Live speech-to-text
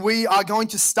We are going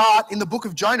to start in the book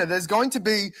of Jonah. There's going to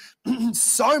be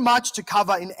so much to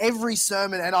cover in every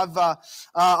sermon, and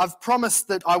I've promised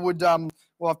that I would.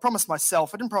 I've promised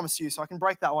myself. I didn't promise you, so I can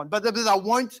break that one. But I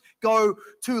won't go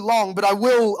too long. But I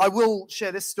will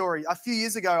share this story. A few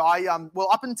years ago,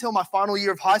 up until my final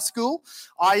year of high school,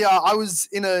 I was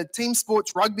in a team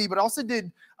sports rugby, but I also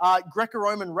did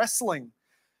Greco-Roman wrestling.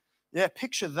 Yeah,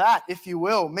 picture that, if you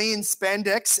will. Me in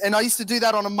spandex. And I used to do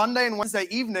that on a Monday and Wednesday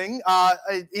evening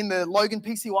in the Logan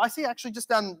PCYC, actually just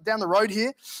down the road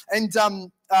here. And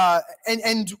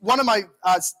one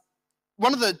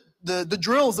of the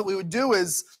drills that we would do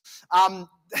is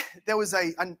there was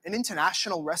an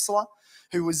international wrestler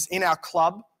who was in our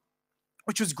club,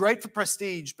 which was great for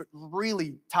prestige, but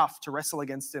really tough to wrestle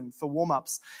against him for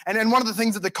warm-ups. And one of the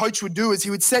things that the coach would do is he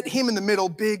would set him in the middle,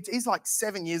 big, he's like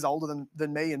 7 years older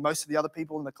than me and most of the other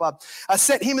people in the club,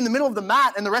 set him in the middle of the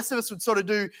mat, and the rest of us would sort of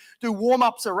do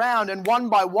warm-ups around, and one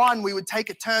by one we would take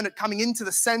a turn at coming into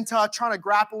the center, trying to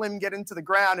grapple him, get into the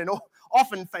ground, and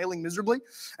often failing miserably.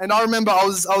 And I remember I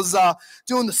was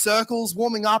doing the circles,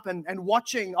 warming up and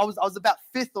watching. I was about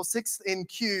 5th or 6th in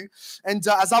queue. And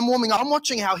as I'm warming up, I'm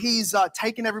watching how he's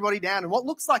taking everybody down and what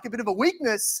looks like a bit of a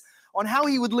weakness on how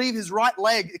he would leave his right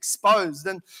leg exposed.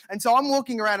 And so I'm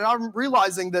walking around and I'm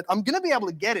realizing that I'm going to be able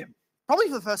to get him, probably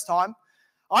for the first time.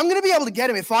 I'm going to be able to get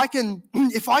him if I can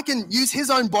use his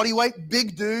own body weight,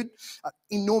 big dude,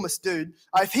 enormous dude.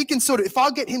 If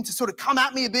I'll get him to sort of come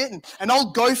at me a bit and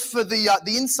I'll go for the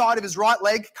inside of his right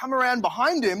leg, come around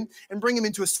behind him and bring him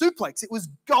into a suplex. It was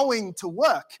going to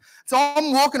work. So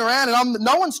I'm walking around and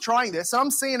no one's trying this. And I'm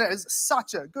seeing it as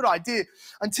such a good idea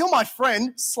until my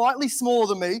friend, slightly smaller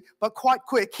than me, but quite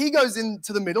quick, he goes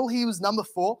into the middle. He was number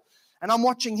 4 and I'm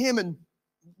watching him and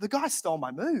the guy stole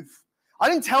my move. I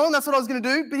didn't tell him that's what I was going to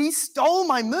do, but he stole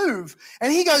my move.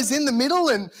 And he goes in the middle,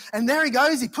 and there he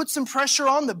goes. He puts some pressure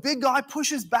on. The big guy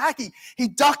pushes back. He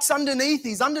ducks underneath.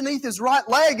 He's underneath his right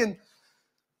leg. And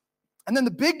then the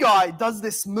big guy does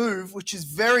this move, which is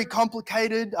very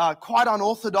complicated, quite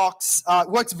unorthodox.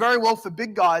 Works very well for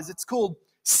big guys. It's called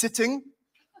sitting.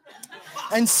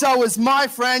 And so as my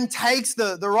friend takes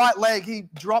the right leg, he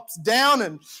drops down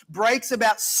and breaks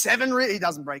about 7 ribs. He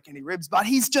doesn't break any ribs, but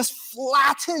he's just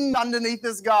flattened underneath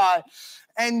this guy.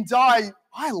 And I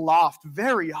laughed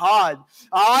very hard.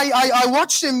 I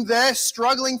watched him there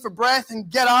struggling for breath and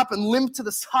get up and limp to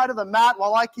the side of the mat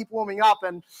while I keep warming up.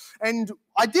 And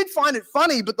I did find it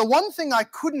funny, but the one thing I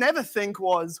couldn't ever think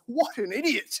was, what an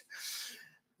idiot.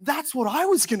 That's what I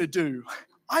was going to do.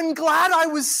 I'm glad I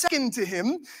was second to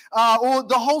him, or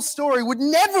the whole story would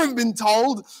never have been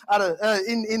told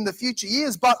in the future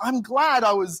years, but I'm glad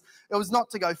it was not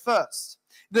to go first.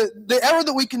 The error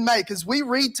that we can make as we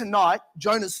read tonight,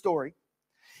 Jonah's story,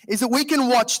 is that we can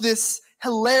watch this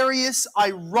hilarious,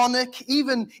 ironic,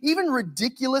 even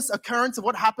ridiculous occurrence of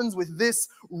what happens with this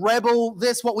rebel,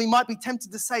 what we might be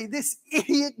tempted to say, this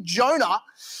idiot Jonah.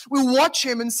 We watch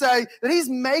him and say that he's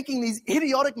making these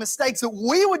idiotic mistakes that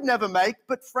we would never make.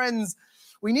 But friends,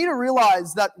 we need to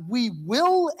realize that we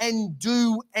will and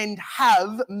do and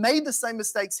have made the same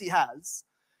mistakes he has.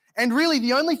 And really,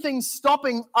 the only thing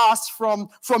stopping us from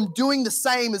doing the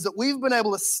same is that we've been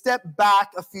able to step back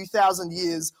a few thousand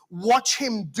years, watch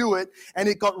him do it, and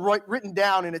it got written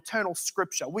down in eternal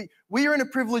scripture. We are in a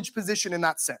privileged position in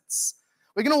that sense.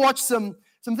 We're going to watch some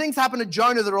things happen to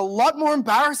Jonah that are a lot more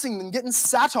embarrassing than getting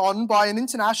sat on by an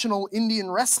international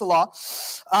Indian wrestler.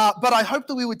 But I hope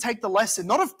that we would take the lesson,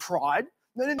 not of pride,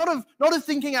 not of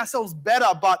thinking ourselves better,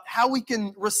 but how we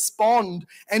can respond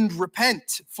and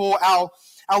repent for our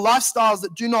lifestyles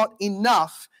that do not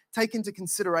enough take into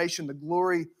consideration the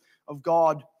glory of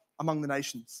God among the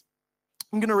nations.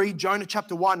 I'm going to read Jonah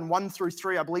chapter 1 through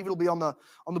 3. I believe it'll be on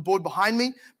the board behind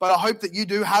me, but I hope that you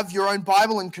do have your own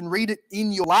Bible and can read it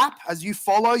in your lap as you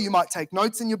follow. You might take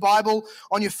notes in your Bible,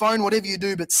 on your phone, whatever you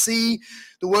do, but see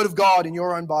the word of God in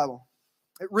your own Bible.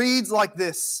 It reads like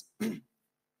this.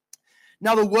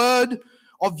 Now the word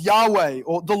of Yahweh,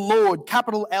 or the Lord,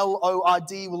 capital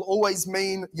L-O-R-D, will always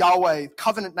mean Yahweh,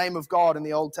 covenant name of God in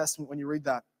the Old Testament when you read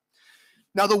that.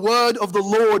 Now the word of the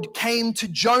Lord came to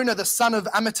Jonah, the son of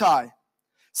Amittai,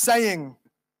 saying,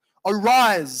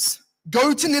 Arise,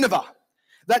 go to Nineveh,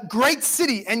 that great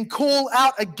city, and call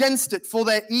out against it, for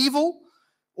their evil,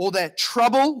 or their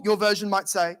trouble, your version might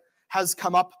say, has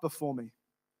come up before me.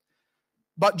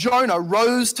 But Jonah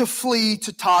rose to flee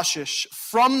to Tarshish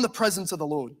from the presence of the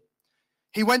Lord.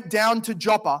 He went down to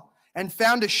Joppa and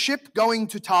found a ship going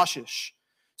to Tarshish.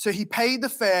 So he paid the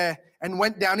fare and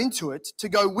went down into it to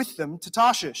go with them to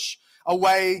Tarshish,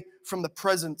 away from the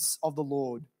presence of the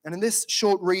Lord. And in this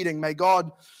short reading, may God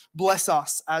bless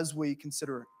us as we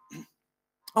consider it.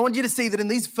 I want you to see that in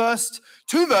these first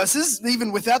two verses,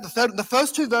 even without the third, the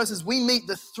first two verses, we meet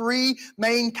the three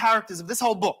main characters of this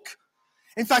whole book.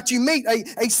 In fact, you meet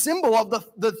a symbol of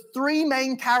the three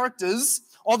main characters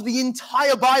of the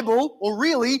entire Bible, or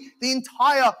really the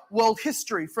entire world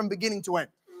history from beginning to end.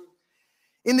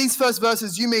 In these first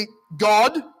verses, you meet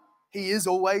God. He is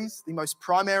always the most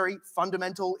primary,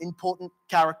 fundamental, important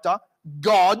character.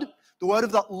 God, the word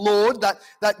of the Lord, that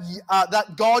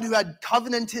God who had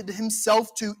covenanted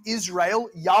himself to Israel.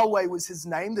 Yahweh was his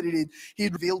name that he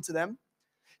had revealed to them.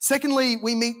 Secondly,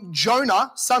 we meet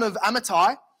Jonah, son of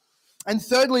Amittai. And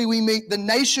thirdly, we meet the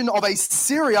nation of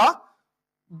Assyria,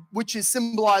 which is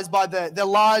symbolized by the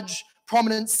large,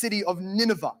 prominent city of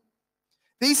Nineveh.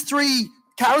 These three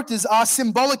characters are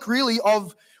symbolic, really,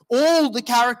 of all the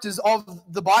characters of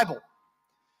the Bible.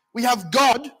 We have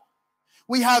God,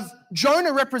 we have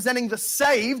Jonah representing the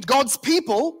saved, God's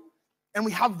people, and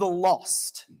we have the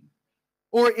lost.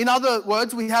 Or in other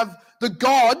words, we have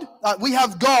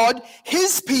God,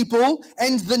 his people,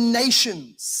 and the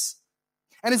nations.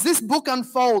 And as this book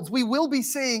unfolds, we will be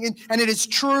seeing, and it is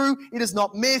true, it is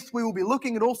not myth, we will be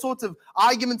looking at all sorts of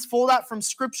arguments for that from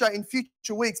Scripture in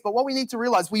future weeks. But what we need to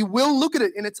realize, we will look at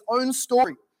it in its own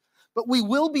story. But we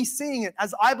will be seeing it,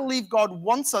 as I believe God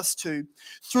wants us to,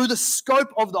 through the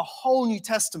scope of the whole New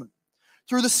Testament,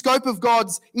 through the scope of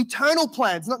God's eternal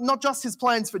plans, not just his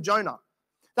plans for Jonah.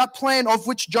 That plan of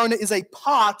which Jonah is a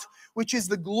part, which is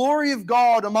the glory of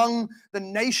God among the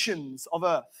nations of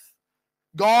earth.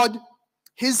 God,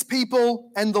 his people,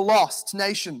 and the lost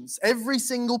nations. Every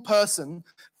single person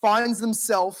finds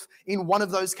themselves in one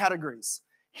of those categories.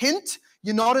 Hint,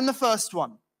 you're not in the first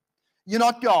one. You're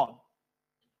not God.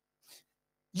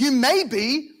 You may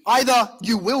be,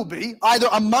 you will be, either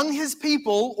among his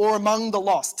people or among the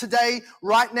lost. Today,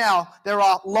 right now, there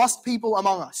are lost people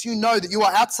among us. You know that you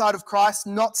are outside of Christ,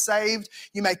 not saved.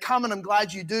 You may come, and I'm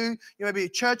glad you do. You may be a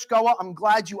churchgoer, I'm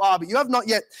glad you are. But you have not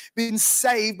yet been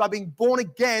saved by being born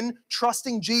again,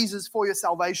 trusting Jesus for your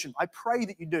salvation. I pray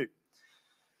that you do.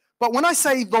 But when I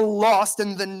say the lost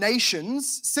and the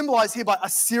nations, symbolized here by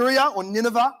Assyria or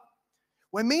Nineveh,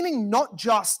 we're meaning not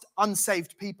just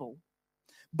unsaved people,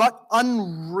 but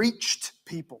unreached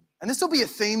people. And this will be a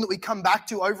theme that we come back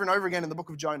to over and over again in the book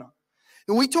of Jonah.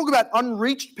 When we talk about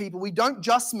unreached people, we don't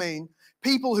just mean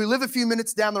people who live a few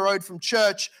minutes down the road from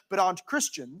church but aren't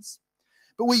Christians.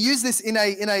 But we use this in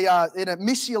a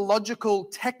missiological,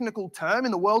 technical term.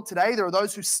 In the world today, there are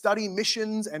those who study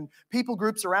missions and people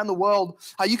groups around the world.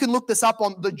 You can look this up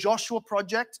on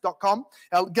thejoshuaproject.com.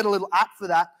 I'll get a little app for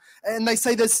that. And they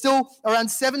say there's still around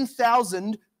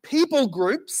 7,000 people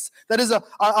groups, that is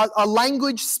a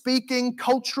language-speaking,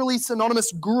 culturally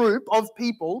synonymous group of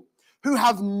people who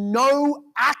have no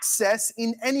access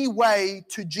in any way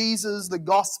to Jesus, the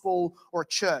gospel, or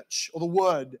church, or the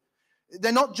word.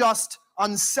 They're not just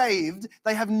unsaved,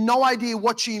 they have no idea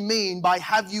what you mean by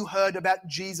have you heard about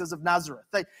Jesus of Nazareth.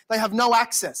 They have no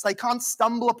access. They can't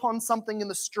stumble upon something in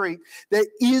the street. There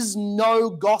is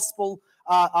no gospel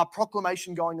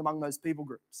proclamation going among those people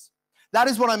groups. That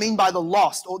is what I mean by the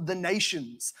lost or the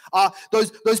nations.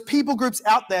 Those people groups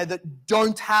out there that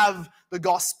don't have the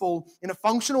gospel in a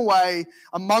functional way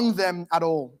among them at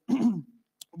all.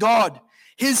 God,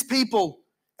 his people,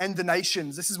 and the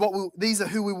nations. These are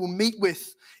who we will meet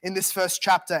with in this first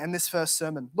chapter and this first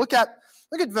sermon. Look at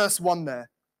verse 1 there.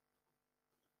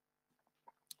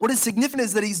 What is significant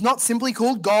is that he's not simply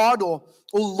called God or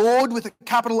Lord with a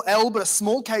capital L, but a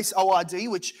small case O-R-D,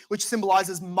 which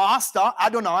symbolizes Master,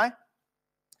 Adonai.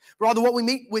 Rather, what we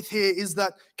meet with here is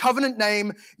that covenant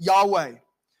name, Yahweh.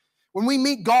 When we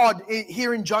meet God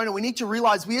here in Jonah, we need to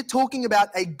realize we are talking about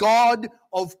a God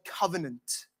of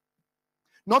covenant.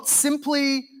 Not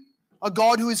simply a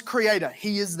God who is creator.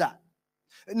 He is that.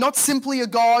 Not simply a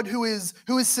God who is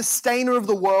sustainer of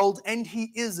the world, and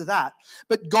he is that.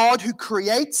 But God who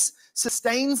creates,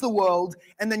 sustains the world,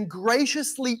 and then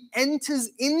graciously enters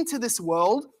into this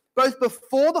world, both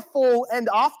before the fall and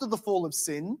after the fall of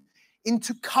sin,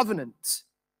 into covenant,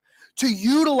 to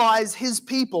utilize his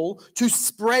people to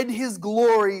spread his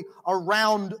glory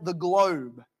around the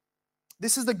globe.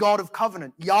 This is the God of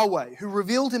covenant, Yahweh, who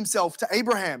revealed himself to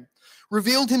Abraham,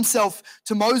 revealed himself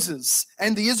to Moses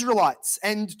and the Israelites,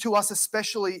 and to us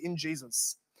especially in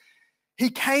Jesus.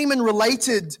 He came and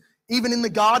related even in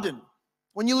the garden.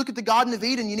 When you look at the Garden of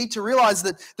Eden, you need to realize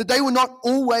that they were not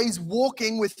always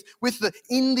walking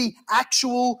in the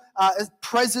actual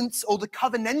presence or the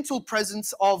covenantal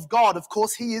presence of God. Of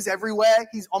course, he is everywhere.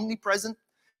 He's omnipresent.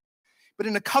 But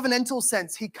in a covenantal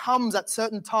sense, he comes at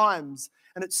certain times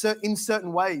and in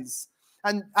certain ways.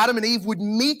 And Adam and Eve would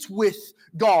meet with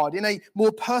God in a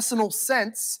more personal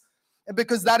sense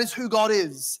because that is who God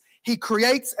is. He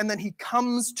creates and then he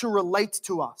comes to relate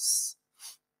to us.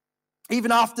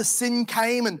 Even after sin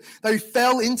came and they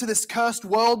fell into this cursed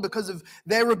world because of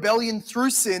their rebellion through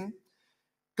sin,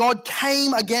 God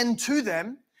came again to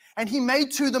them and he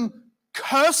made to them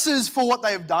curses for what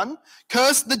they have done.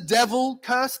 Cursed the devil,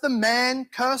 cursed the man,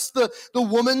 cursed the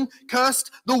woman,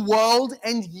 cursed the world,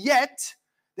 and yet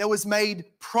there was made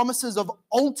promises of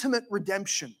ultimate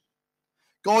redemption.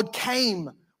 God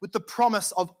came with the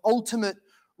promise of ultimate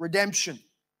redemption.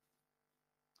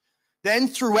 Then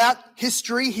throughout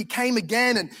history, he came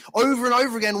again, and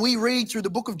over again, we read through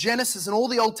the book of Genesis and all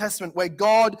the Old Testament where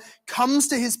God comes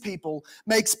to his people,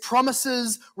 makes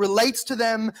promises, relates to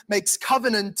them, makes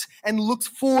covenant, and looks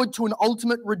forward to an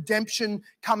ultimate redemption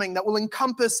coming that will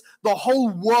encompass the whole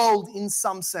world in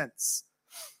some sense.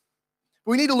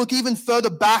 We need to look even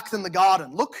further back than the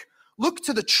garden. Look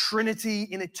to the Trinity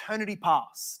in eternity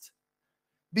past.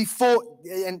 Before,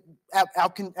 and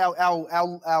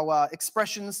our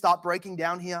expressions start breaking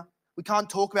down here. We can't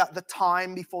talk about the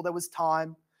time before there was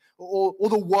time, or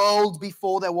the world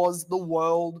before there was the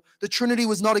world. The Trinity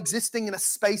was not existing in a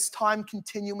space-time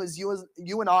continuum as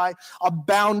you and I are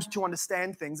bound to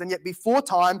understand things. And yet before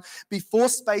time, before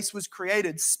space was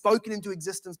created, spoken into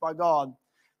existence by God,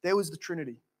 there was the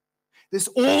Trinity. This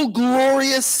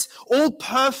all-glorious,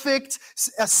 all-perfect,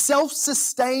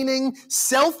 self-sustaining,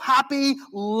 self-happy,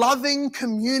 loving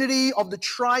community of the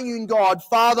triune God,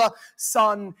 Father,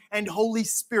 Son, and Holy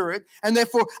Spirit. And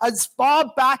therefore, as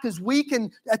far back as we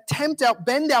can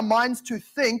bend our minds to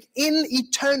think in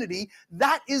eternity,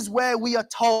 that is where we are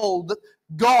told that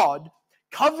God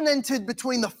covenanted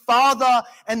between the Father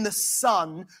and the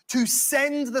Son to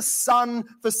send the Son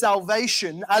for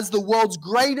salvation as the world's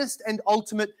greatest and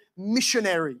ultimate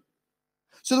missionary.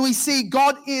 So that we see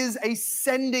God is a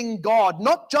sending God,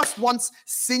 not just once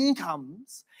sin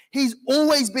comes. He's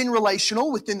always been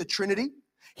relational within the Trinity.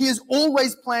 He has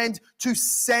always planned to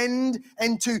send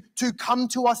and to come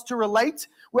to us to relate,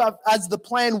 as the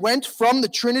plan went from the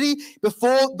Trinity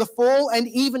before the fall and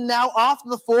even now after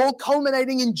the fall,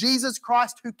 culminating in Jesus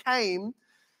Christ who came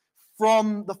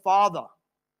from the Father.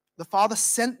 The Father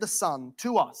sent the Son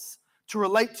to us to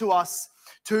relate to us,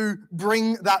 to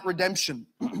bring that redemption.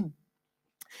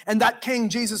 And that King,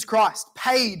 Jesus Christ,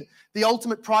 paid the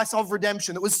ultimate price of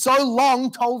redemption that was so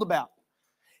long told about.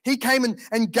 He came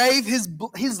and gave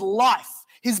his life.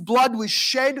 His blood was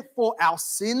shed for our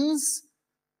sins.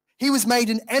 He was made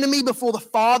an enemy before the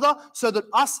Father so that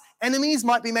us enemies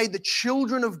might be made the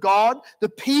children of God, the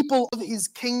people of his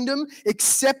kingdom,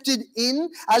 accepted in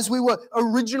as we were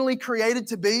originally created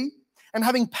to be. And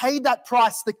having paid that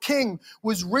price, the King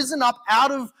was risen up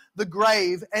out of the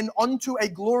grave and onto a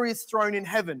glorious throne in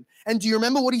heaven. And do you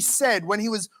remember what he said when he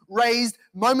was raised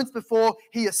moments before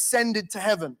he ascended to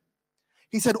heaven?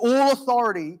 He said, all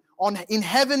authority in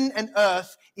heaven and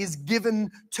earth is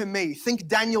given to me. Think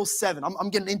Daniel 7. I'm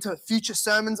getting into future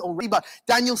sermons already, but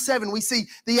Daniel 7, we see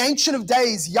the Ancient of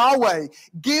Days, Yahweh,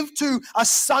 give to a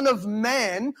son of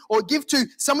man, or give to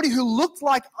somebody who looked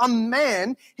like a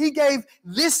man. He gave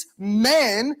this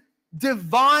man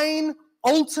divine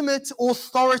ultimate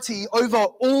authority over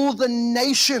all the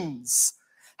nations.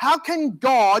 How can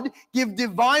God give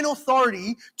divine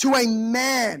authority to a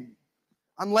man?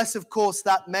 Unless, of course,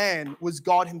 that man was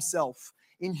God himself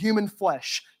in human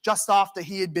flesh, just after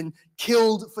he had been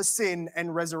killed for sin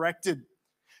and resurrected.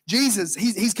 Jesus,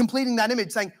 he's completing that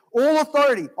image, saying, all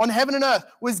authority on heaven and earth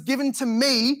was given to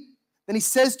me. Then he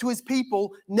says to his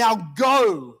people, now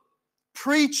go,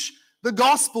 preach the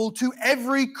gospel to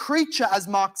every creature, as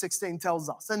Mark 16 tells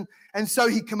us. And so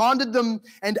he commanded them,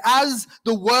 and as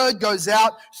the word goes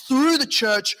out through the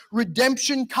church,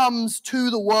 redemption comes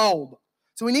to the world.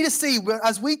 So we need to see,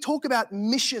 as we talk about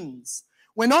missions,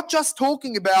 we're not just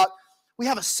talking about we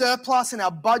have a surplus in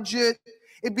our budget.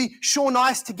 It'd be sure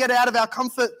nice to get out of our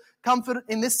comfort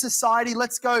in this society.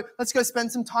 Let's go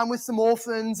spend some time with some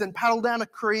orphans and paddle down a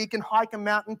creek and hike a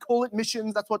mountain, call it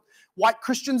missions. That's what white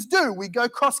Christians do. We go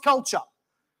cross-culture.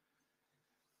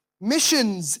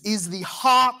 Missions is the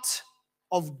heart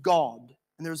of God.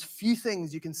 And there's few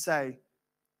things you can say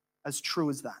as true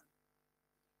as that.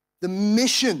 The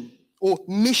mission or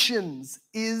missions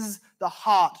is the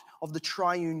heart of the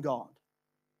triune God.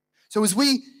 So as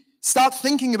we start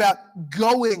thinking about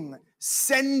going,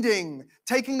 sending,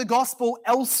 taking the gospel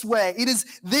elsewhere, it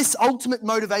is this ultimate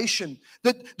motivation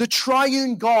that the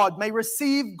triune God may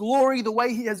receive glory the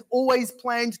way he has always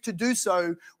planned to do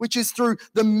so, which is through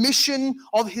the mission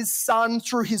of his Son,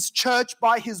 through his church,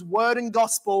 by his word and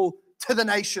gospel to the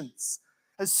nations.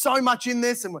 There's so much in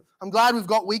this, and I'm glad we've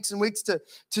got weeks and weeks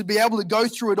to be able to go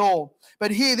through it all. But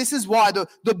here, this is why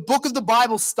the book of the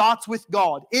Bible starts with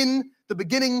God. In the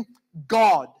beginning,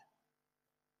 God.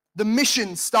 The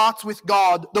mission starts with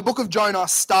God. The book of Jonah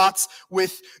starts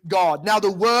with God. Now,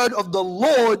 the word of the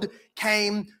Lord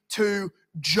came to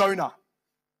Jonah.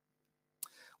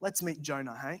 Let's meet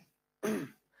Jonah, hey?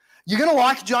 You're going to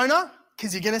like Jonah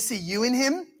because you're going to see you in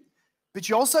him, but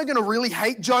you're also going to really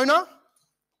hate Jonah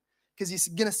because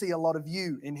you're going to see a lot of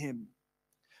you in him.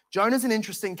 Jonah's an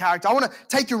interesting character. I want to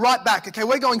take you right back. Okay,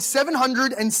 we're going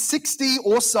 760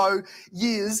 or so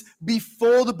years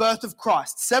before the birth of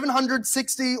Christ.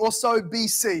 760 or so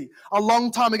BC, a long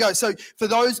time ago. So for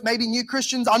those maybe new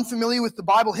Christians unfamiliar with the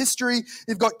Bible history,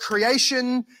 you've got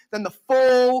creation, then the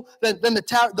fall, then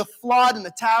the flood and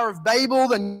the Tower of Babel,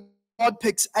 then God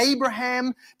picks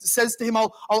Abraham, says to him, I'm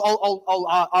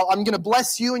going to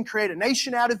bless you and create a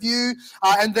nation out of you.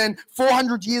 And then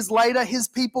 400 years later, his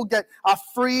people get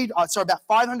freed. About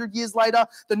 500 years later,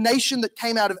 the nation that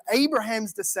came out of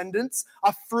Abraham's descendants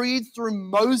are freed through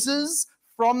Moses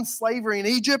from slavery in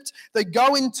Egypt. They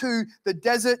go into the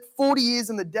desert, 40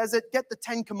 years in the desert, get the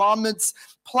 10 Commandments,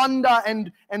 plunder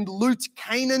and loot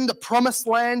Canaan, the promised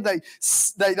land. They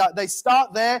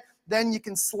start there. Then you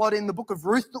can slot in the book of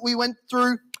Ruth that we went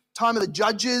through, time of the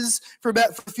Judges for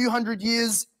a few hundred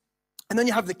years. And then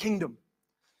you have the kingdom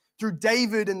through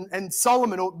David and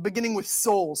Solomon, or beginning with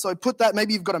Saul. So put that,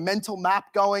 maybe you've got a mental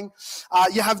map going.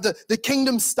 You have the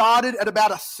kingdom started at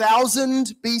about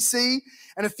 1000 BC.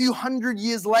 And a few hundred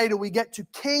years later, we get to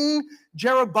King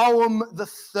Jeroboam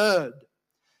III.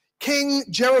 King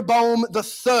Jeroboam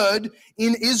III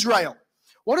in Israel.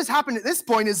 What has happened at this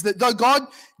point is that though God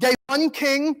gave one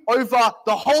king over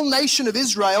the whole nation of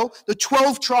Israel, the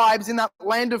 12 tribes in that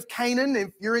land of Canaan, if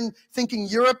you're thinking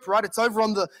Europe, right, it's over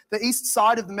on the east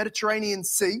side of the Mediterranean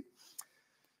Sea,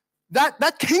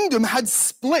 that kingdom had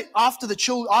split after the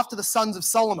sons of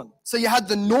Solomon. So you had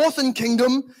the northern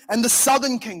kingdom and the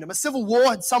southern kingdom. A civil war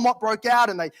had somewhat broke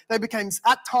out, and they became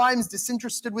at times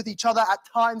disinterested with each other, at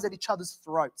times at each other's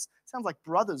throats. Sounds like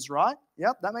brothers, right?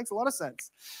 Yep, that makes a lot of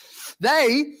sense.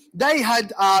 They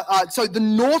had, so the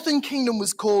northern kingdom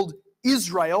was called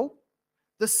Israel.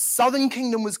 The southern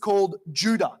kingdom was called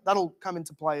Judah. That'll come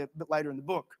into play a bit later in the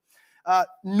book.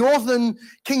 Northern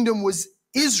kingdom was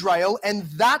Israel, and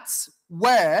that's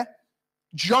where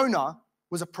Jonah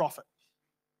was a prophet.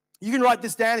 You can write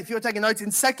this down if you're taking notes.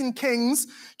 In 2 Kings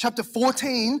chapter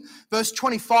 14, verse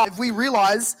 25, we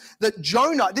realize that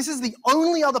Jonah, this is the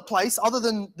only other place other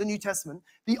than the New Testament,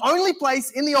 the only place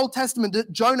in the Old Testament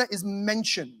that Jonah is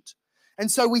mentioned. And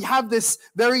so we have this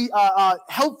very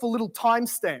helpful little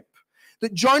timestamp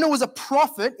that Jonah was a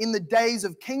prophet in the days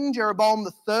of King Jeroboam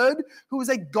III, who was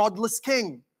a godless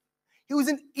king. He was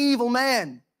an evil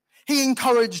man. He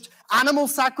encouraged animal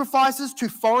sacrifices to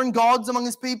foreign gods among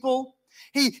his people.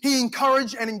 He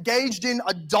encouraged and engaged in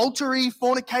adultery,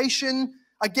 fornication,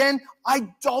 again,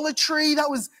 idolatry. That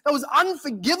was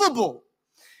unforgivable.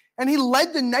 And he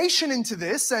led the nation into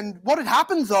this. And what had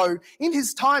happened, though, in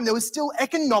his time, there was still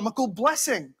economical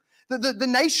blessing. The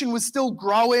nation was still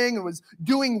growing and was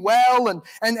doing well.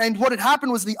 And what had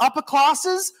happened was the upper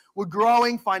classes were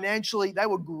growing financially. They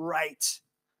were great.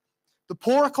 The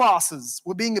poorer classes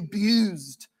were being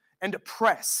abused and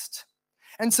oppressed.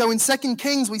 And so in 2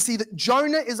 Kings, we see that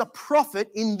Jonah is a prophet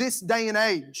in this day and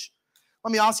age.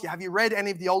 Let me ask you, have you read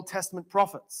any of the Old Testament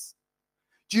prophets?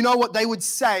 Do you know what they would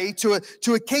say to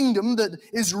a kingdom that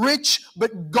is rich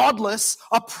but godless,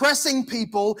 oppressing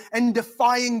people and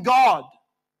defying God?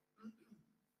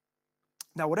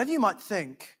 Now, whatever you might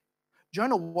think,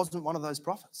 Jonah wasn't one of those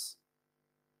prophets.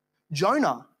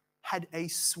 Jonah had a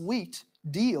sweet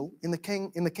deal in the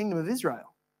kingdom of Israel.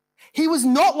 He was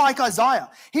not like Isaiah.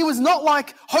 He was not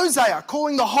like Hosea,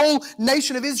 calling the whole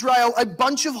nation of Israel a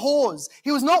bunch of whores.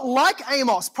 He was not like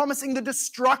Amos, promising the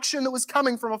destruction that was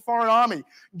coming from a foreign army.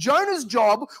 Jonah's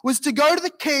job was to go to the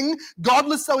king,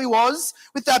 godless though he was,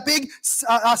 with that big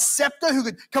scepter who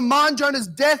could command Jonah's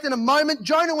death in a moment.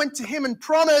 Jonah went to him and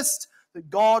promised that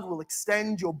God will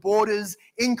extend your borders,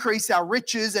 increase our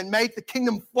riches, and make the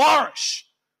kingdom flourish.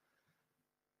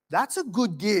 That's a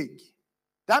good gig.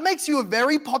 That makes you a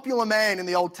very popular man in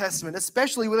the Old Testament,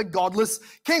 especially with a godless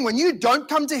king. When you don't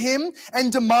come to him and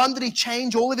demand that he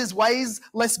change all of his ways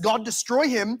lest God destroy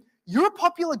him, you're a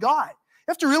popular guy. You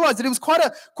have to realize that it was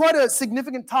quite a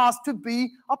significant task to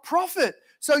be a prophet.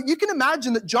 So you can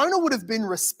imagine that Jonah would have been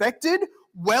respected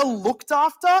well looked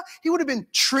after. He would have been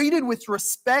treated with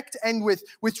respect and with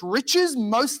riches,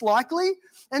 most likely.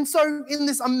 And so in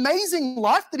this amazing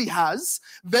life that he has,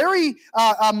 very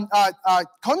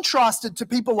contrasted to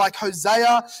people like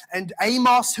Hosea and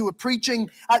Amos who are preaching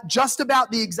at just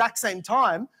about the exact same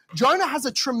time, Jonah has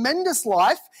a tremendous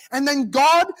life, and then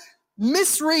God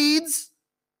misreads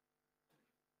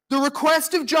the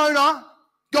request of Jonah.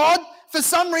 God, for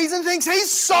some reason, thinks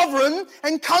he's sovereign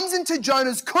and comes into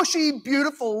Jonah's cushy,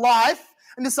 beautiful life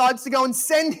and decides to go and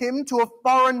send him to a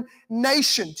foreign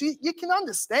nation. You can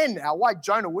understand now why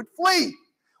Jonah would flee.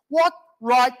 What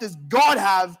right does God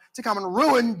have to come and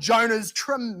ruin Jonah's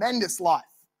tremendous life?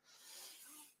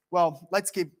 Well, let's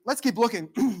keep looking.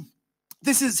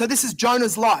 This is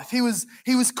Jonah's life. He was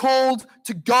called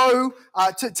to go,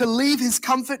 to leave his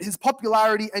comfort, his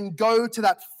popularity, and go to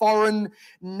that foreign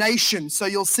nation. So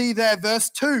you'll see there, verse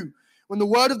 2, when the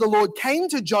word of the Lord came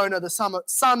to Jonah, the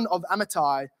son of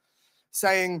Amittai,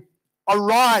 saying,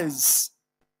 "Arise,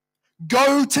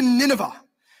 go to Nineveh,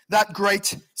 that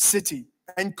great city,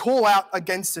 and call out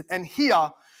against it." And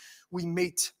here we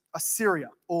meet Assyria,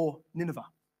 or Nineveh.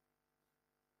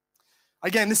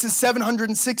 Again, this is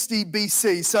 760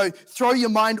 BC, so throw your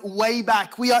mind way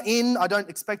back. We are in, I don't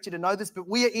expect you to know this, but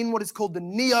we are in what is called the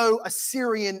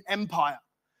Neo-Assyrian Empire.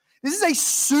 This is a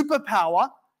superpower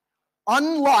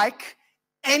unlike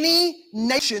any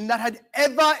nation that had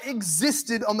ever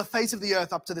existed on the face of the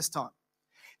earth up to this time.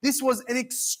 This was an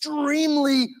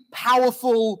extremely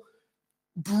powerful,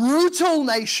 brutal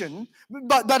nation,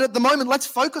 but at the moment, let's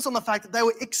focus on the fact that they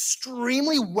were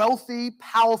extremely wealthy,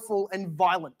 powerful, and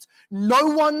violent. No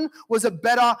one was had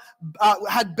better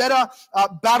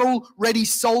battle-ready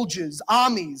soldiers,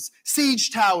 armies,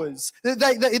 siege towers.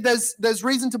 There's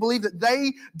reason to believe that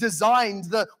they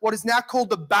designed what is now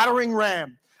called the battering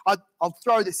ram. I'll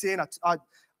throw this in.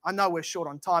 I know we're short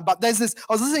on time, but there's this.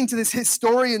 I was listening to this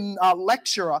historian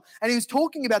lecturer, and he was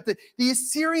talking about the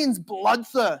Assyrians'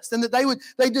 bloodthirst, and that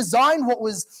they designed what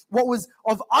was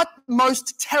of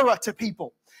utmost terror to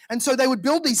people. And so they would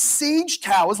build these siege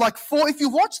towers, if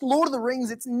you've watched Lord of the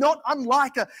Rings, it's not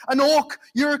unlike an orc,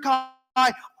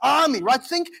 Uruk-hai army, right?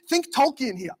 Think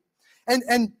Tolkien here.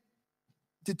 And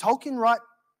did Tolkien write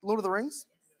Lord of the Rings?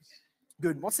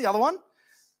 Good. What's the other one?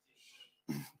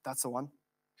 That's the one.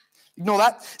 Ignore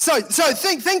that. So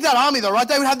think that army though, right?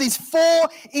 They would have these 4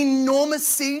 enormous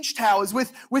siege towers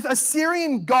with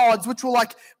Assyrian gods, which were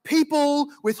like people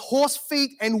with horse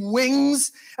feet and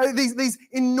wings. These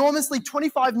enormously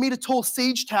 25-meter tall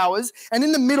siege towers, and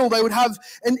in the middle they would have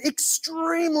an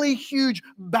extremely huge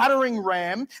battering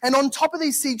ram. And on top of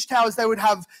these siege towers, it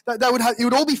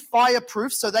would all be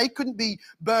fireproof, so they couldn't be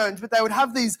burned. But they would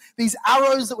have these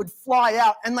arrows that would fly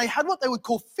out, and they had what they would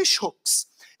call fish hooks.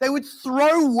 They would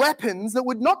throw weapons that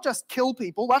would not just kill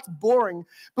people, that's boring,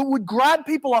 but would grab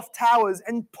people off towers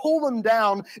and pull them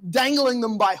down, dangling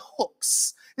them by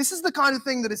hooks. This is the kind of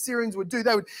thing that Assyrians would do.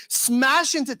 They would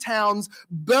smash into towns,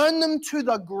 burn them to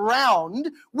the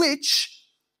ground, which,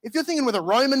 if you're thinking with a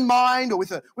Roman mind or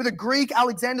with a Greek,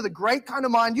 Alexander the Great kind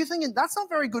of mind, you're thinking that's not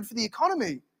very good for the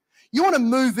economy. You want to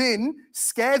move in,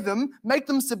 scare them, make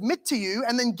them submit to you,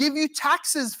 and then give you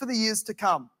taxes for the years to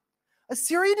come.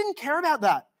 Assyria didn't care about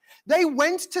that. They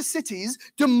went to cities,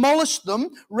 demolished them,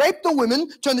 raped the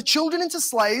women, turned the children into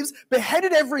slaves,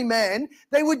 beheaded every man.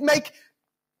 They would make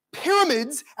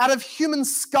pyramids out of human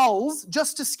skulls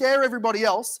just to scare everybody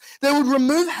else. They would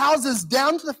remove houses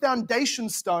down to the foundation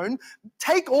stone,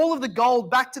 take all of the gold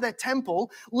back to their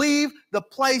temple, leave the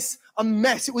place a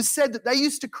mess. It was said that they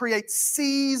used to create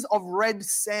seas of red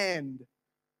sand.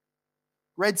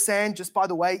 Red sand, just by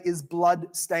the way, is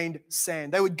blood-stained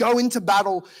sand. They would go into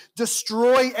battle,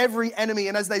 destroy every enemy,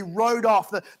 and as they rode off,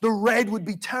 the red would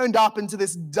be turned up into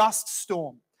this dust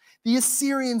storm. The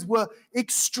Assyrians were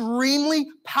extremely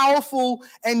powerful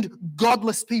and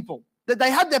godless people.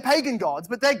 They had their pagan gods,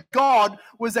 but their god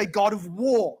was a god of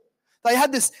war. They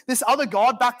had this other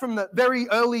god back from the very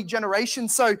early generation.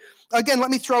 So again,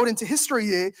 let me throw it into history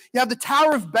here. You have the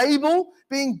Tower of Babel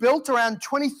being built around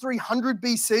 2300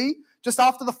 BC, just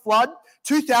after the flood,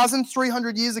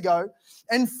 2,300 years ago.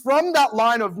 And from that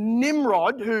line of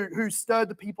Nimrod, who stirred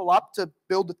the people up to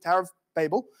build the Tower of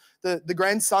Babel, the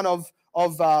grandson of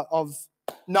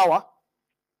Noah,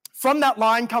 from that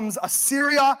line comes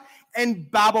Assyria and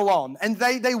Babylon. And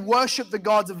they worship the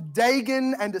gods of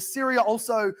Dagon, and Assyria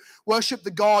also worship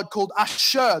the god called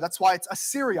Ashur. That's why it's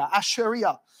Assyria,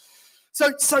 Assyria.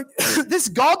 So this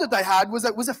god that they had was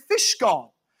a fish god.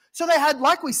 So they had,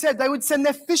 like we said, they would send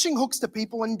their fishing hooks to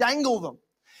people and dangle them.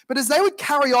 But as they would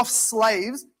carry off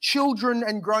slaves, children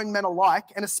and grown men alike,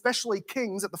 and especially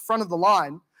kings at the front of the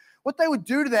line, what they would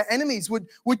do to their enemies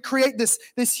would create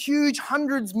this huge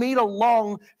 100-meter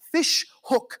long fish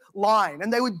hook line.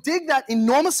 And they would dig that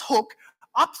enormous hook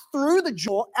up through the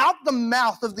jaw, out the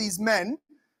mouth of these men.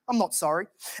 I'm not sorry.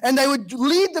 And they would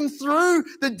lead them through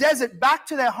the desert back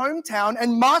to their hometown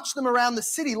and march them around the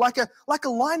city like a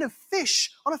line of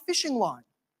fish on a fishing line.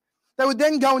 They would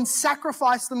then go and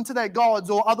sacrifice them to their gods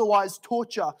or otherwise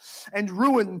torture and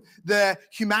ruin their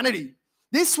humanity.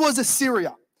 This was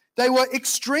Assyria. They were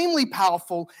extremely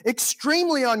powerful,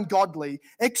 extremely ungodly,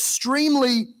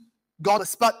 extremely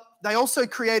godless, but they also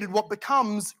created what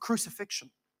becomes crucifixion.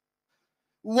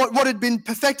 What had been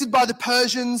perfected by the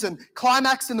Persians and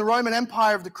climaxed in the Roman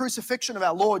Empire of the crucifixion of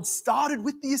our Lord started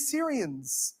with the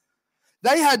Assyrians.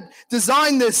 They had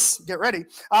designed this, get ready,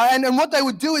 and what they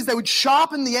would do is they would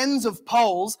sharpen the ends of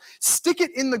poles, stick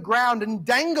it in the ground and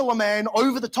dangle a man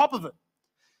over the top of it.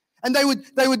 And they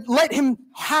would let him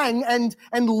hang and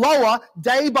lower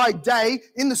day by day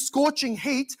in the scorching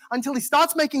heat until he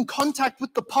starts making contact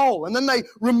with the pole. And then they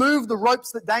remove the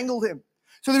ropes that dangled him.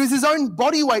 So there was his own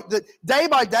body weight that day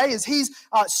by day, as he's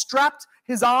strapped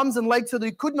his arms and legs so that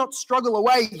he could not struggle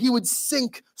away, he would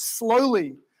sink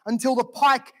slowly until the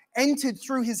pike entered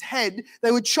through his head.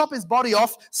 They would chop his body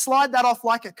off, slide that off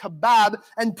like a kebab,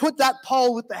 and put that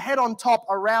pole with the head on top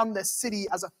around their city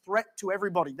as a threat to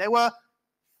everybody. They were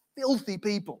filthy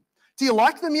people. Do you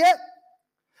like them yet?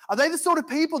 Are they the sort of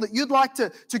people that you'd like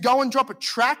to go and drop a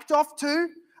tract off to?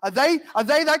 Are they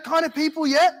that kind of people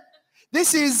yet?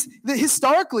 This is,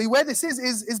 historically, where this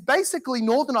is basically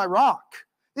northern Iraq.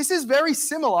 This is very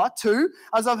similar to,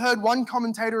 as I've heard one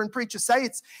commentator and preacher say,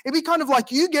 it'd be kind of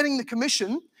like you getting the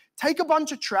commission, take a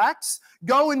bunch of tracts,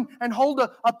 go and hold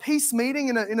a peace meeting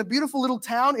in a beautiful little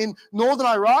town in northern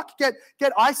Iraq, get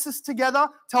ISIS together,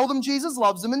 tell them Jesus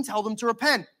loves them, and tell them to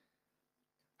repent.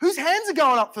 Whose hands are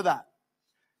going up for that?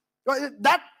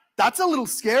 That's a little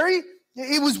scary.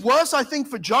 It was worse, I think,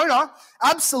 for Jonah.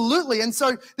 Absolutely. And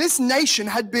so this nation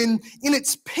had been in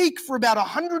its peak for about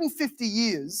 150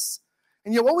 years.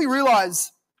 And yet what we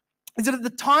realize is that at the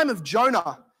time of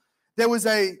Jonah, there was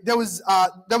a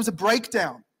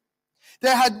breakdown.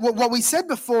 There had what we said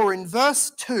before in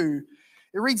verse 2.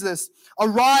 It reads this: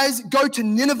 "Arise, go to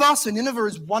Nineveh." So Nineveh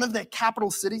is one of their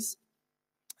capital cities.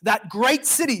 That great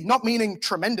city, not meaning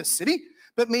tremendous city,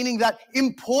 but meaning that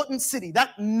important city,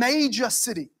 that major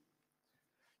city.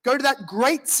 Go to that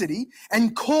great city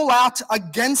and call out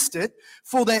against it,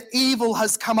 for their evil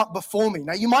has come up before me.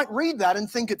 Now, you might read that and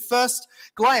think at first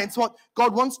glance what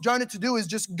God wants Jonah to do is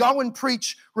just go and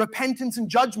preach repentance and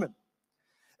judgment.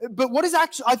 But what is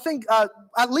actually, I think,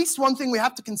 at least one thing we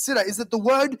have to consider is that the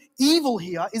word evil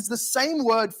here is the same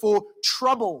word for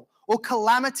trouble or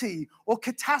calamity or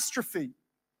catastrophe.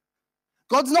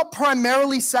 God's not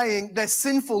primarily saying they're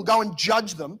sinful, go and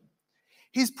judge them.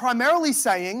 He's primarily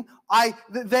saying,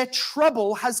 their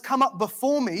trouble has come up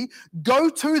before me, go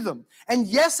to them. And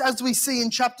yes, as we see in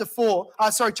chapter 3,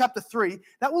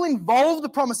 that will involve the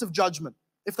promise of judgment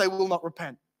if they will not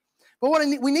repent. But what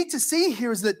we need to see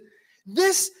here is that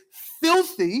this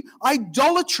filthy,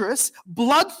 idolatrous,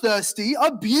 bloodthirsty,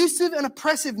 abusive, and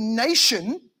oppressive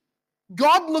nation,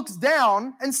 God looks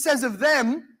down and says of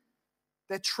them,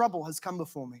 their trouble has come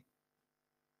before me.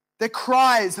 Their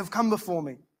cries have come before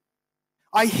me.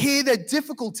 I hear their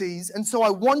difficulties, and so I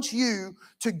want you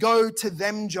to go to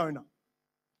them, Jonah.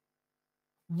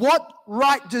 What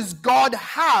right does God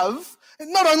have,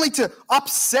 not only to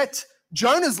upset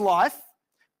Jonah's life,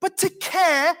 but to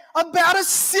care about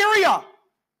Assyria?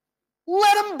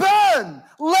 Let them burn.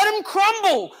 Let them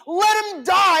crumble. Let them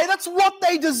die. That's what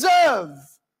they deserve.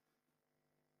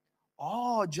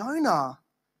 Oh, Jonah,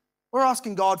 we're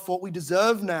asking God for what we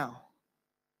deserve now.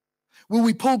 Will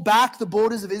we pull back the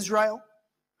borders of Israel?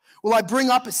 Will I bring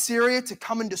up Assyria to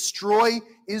come and destroy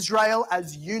Israel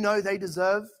as you know they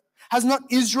deserve? Has not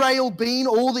Israel been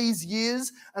all these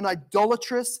years an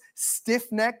idolatrous,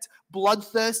 stiff-necked,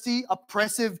 bloodthirsty,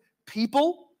 oppressive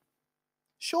people?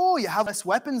 Sure, you have less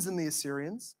weapons than the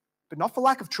Assyrians, but not for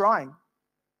lack of trying.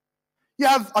 You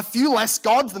have a few less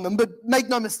gods than them, but make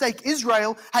no mistake,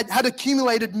 Israel had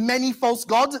accumulated many false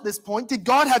gods at this point. Did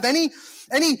God have any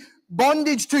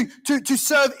bondage to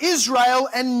serve Israel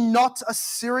and not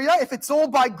Assyria? If it's all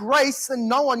by grace, then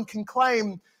no one can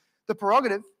claim the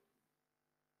prerogative.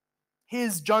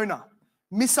 Here's Jonah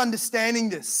misunderstanding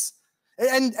this.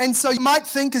 And so you might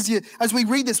think as we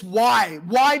read this, why?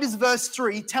 Why does verse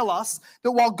 3 tell us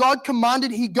that while God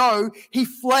commanded he go, he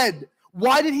fled?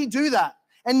 Why did he do that?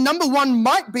 And number one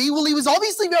might be, well, he was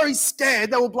obviously very scared.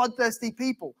 They were bloodthirsty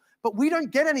people. But we don't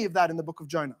get any of that in the book of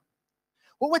Jonah.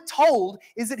 What we're told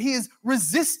is that he is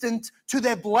resistant to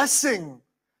their blessing.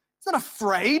 He's not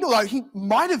afraid, although he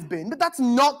might have been, but that's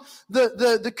not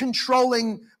the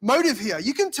controlling motive here.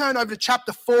 You can turn over to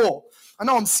chapter 4. I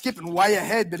know I'm skipping way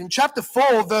ahead, but in chapter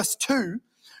 4, verse 2,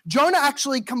 Jonah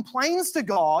actually complains to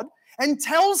God and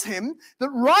tells him that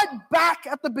right back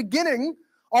at the beginning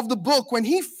of the book, when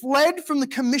he fled from the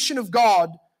commission of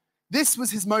God, this was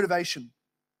his motivation.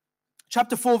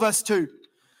 Chapter 4, verse 2.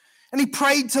 And he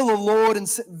prayed to the Lord, and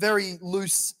very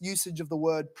loose usage of the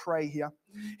word pray here.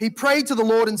 He prayed to the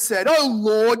Lord and said, "Oh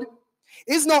Lord,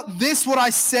 is not this what I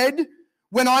said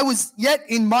when I was yet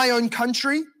in my own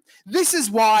country? This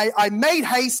is why I made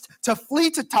haste to flee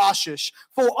to Tarshish,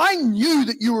 for I knew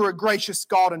that you were a gracious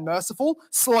God and merciful,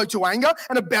 slow to anger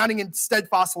and abounding in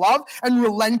steadfast love and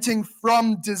relenting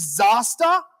from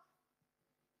disaster."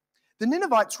 The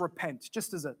Ninevites repent,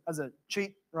 just as a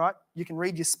cheat, right? You can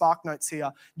read your spark notes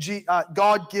here.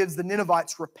 God gives the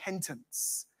Ninevites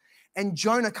repentance. And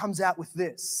Jonah comes out with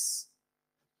this.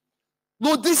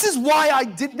 "Lord, this is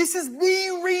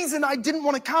the reason I didn't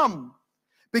want to come.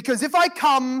 Because if I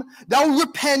come, they'll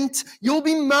repent, you'll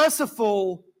be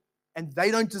merciful, and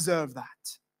they don't deserve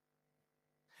that."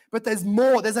 But there's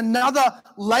more. There's another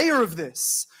layer of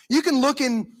this. You can look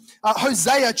in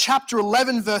Hosea chapter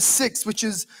 11, verse 6, which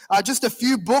is just a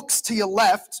few books to your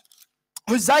left.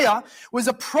 Hosea was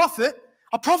a prophet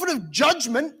of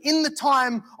judgment in the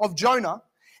time of Jonah,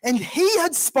 and he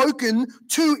had spoken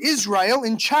to Israel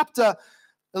in chapter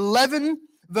 11,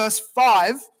 verse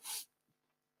 5.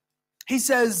 He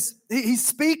says, he's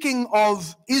speaking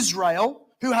of Israel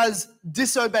who has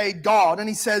disobeyed God, and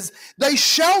he says, "They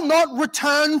shall not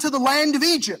return to the land of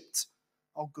Egypt."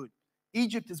 Oh, good.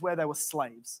 Egypt is where they were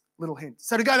slaves. Little hint.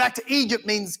 So to go back to Egypt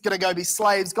means going to go be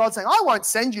slaves. God's saying, "I won't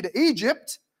send you to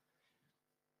Egypt,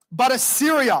 but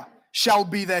Assyria shall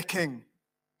be their king,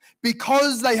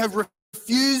 because they have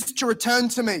refused to return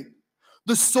to me.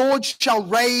 The sword shall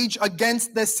rage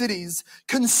against their cities,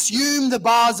 consume the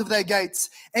bars of their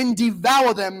gates, and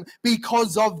devour them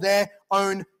because of their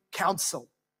own counsel."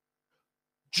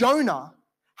 Jonah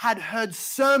had heard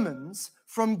sermons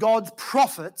from God's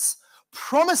prophets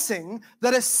promising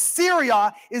that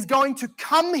Assyria is going to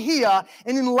come here,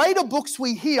 and in later books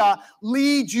we hear,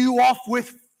 lead you off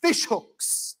with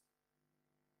fishhooks.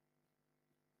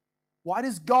 Why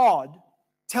does God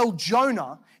tell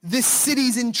Jonah, "This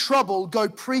city's in trouble, go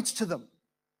preach to them"?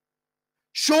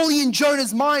 Surely in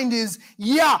Jonah's mind is,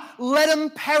 let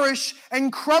them perish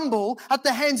and crumble at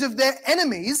the hands of their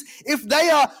enemies. If they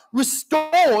are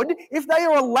restored, if they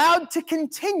are allowed to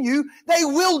continue, they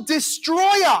will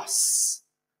destroy us.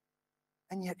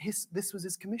 And yet this was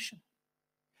his commission.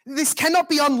 This cannot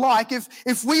be unlike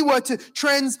if we were to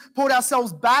transport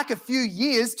ourselves back a few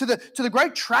years to the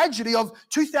great tragedy of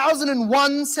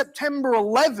 2001, September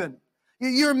 11.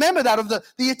 You remember that, of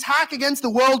the attack against the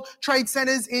World Trade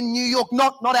Centers in New York,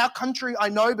 not our country, I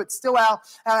know, but still our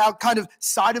kind of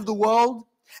side of the world.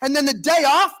 And then the day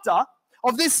after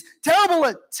of this terrible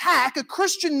attack, a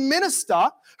Christian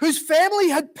minister whose family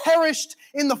had perished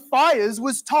in the fires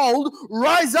was told,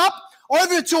 "Rise up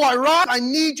over to Iraq. I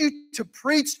need you to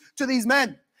preach to these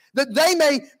men, that they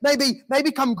may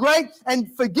become great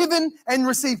and forgiven and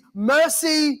receive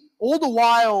mercy." All the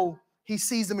while, he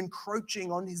sees them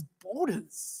encroaching on his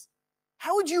borders.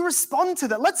 How would you respond to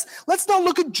that? Let's not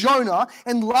look at Jonah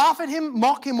and laugh at him,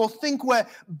 mock him, or think we're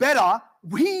better.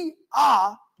 We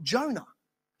are Jonah.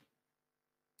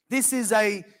 This is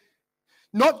a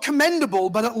not commendable,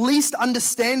 but at least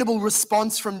understandable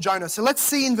response from Jonah. So let's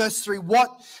see in verse 3 what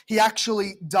he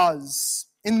actually does.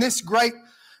 In this great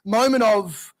moment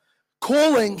of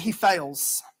calling, he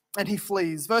fails and he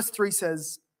flees. Verse 3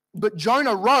 says, "But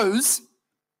Jonah rose."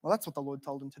 Well, that's what the Lord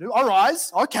told him to do. "I'll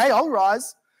rise." "Okay, I'll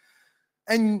rise."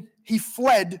 And he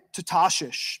fled to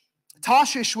Tarshish.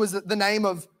 Tarshish was the name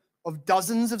of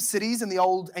dozens of cities in the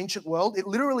old ancient world. It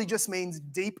literally just means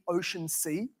deep ocean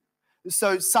sea.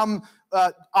 So some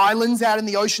islands out in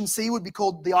the ocean sea would be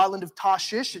called the island of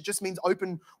Tarshish. It just means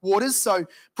open waters. So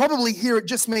probably here it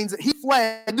just means that he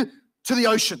fled to the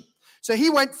ocean. So he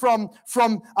went from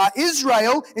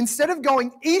Israel, instead of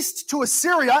going east to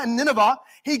Assyria and Nineveh,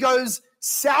 he goes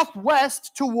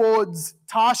southwest towards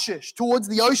Tarshish, towards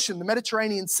the ocean, the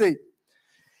Mediterranean Sea.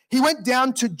 He went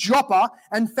down to Joppa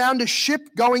and found a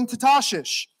ship going to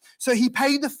Tarshish. So he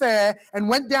paid the fare and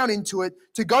went down into it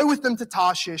to go with them to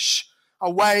Tarshish,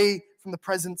 away from the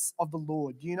presence of the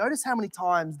Lord. Do you notice how many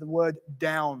times the word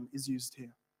down is used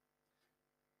here?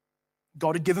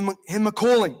 God had given him a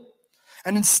calling,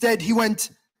 and instead he went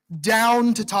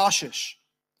down to Tarshish,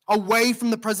 away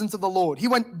from the presence of the Lord. He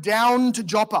went down to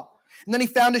Joppa. And then he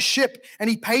found a ship and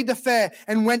he paid the fare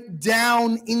and went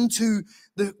down into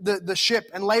the ship.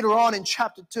 And later on in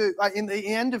chapter 2, in the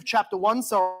end of chapter 1,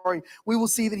 we will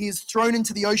see that he is thrown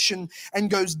into the ocean and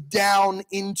goes down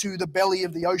into the belly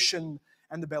of the ocean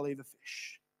and the belly of a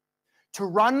fish. To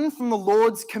run from the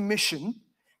Lord's commission,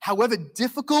 however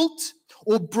difficult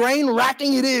or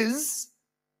brain-racking it is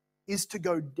to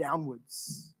go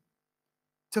downwards.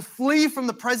 To flee from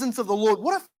the presence of the Lord.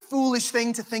 What a foolish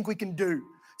thing to think we can do.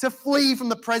 To flee from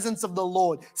the presence of the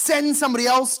Lord. Send somebody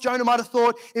else. Jonah might have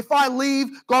thought, if I leave,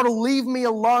 God will leave me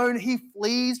alone. He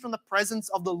flees from the presence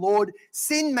of the Lord.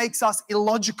 Sin makes us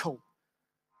illogical.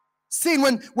 Sin,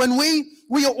 when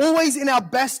we are always in our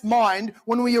best mind,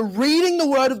 when we are reading the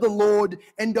word of the Lord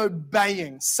and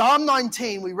obeying. Psalm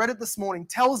 19, we read it this morning,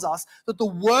 tells us that the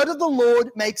word of the Lord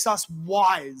makes us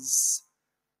wise.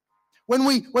 When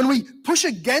we push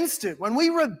against it, when we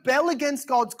rebel against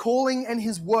God's calling and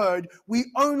his word,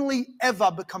 we only ever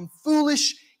become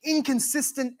foolish,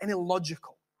 inconsistent, and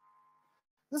illogical.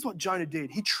 This is what Jonah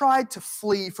did. He tried to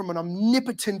flee from an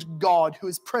omnipotent God who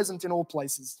is present in all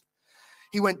places.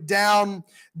 He went down,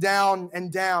 down,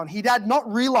 and down. He had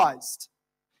not realized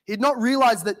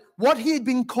that what he had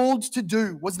been called to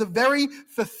do was the very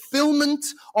fulfillment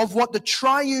of what the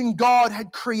triune God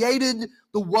had created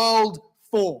the world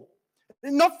for.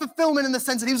 Not fulfillment in the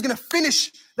sense that he was going to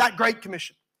finish that great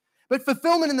commission, but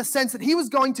fulfillment in the sense that he was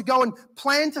going to go and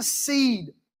plant a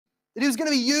seed, that he was going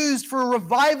to be used for a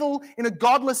revival in a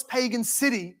godless pagan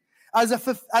city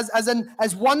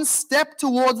as one step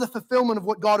towards the fulfillment of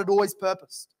what God had always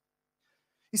purposed.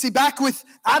 You see, back with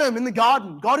Adam in the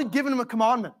garden, God had given him a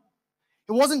commandment.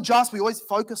 It wasn't just, we always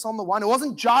focus on the one. It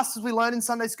wasn't just, as we learned in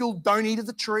Sunday school, don't eat of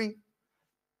the tree.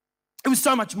 It was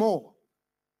so much more.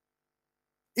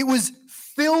 It was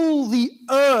fill the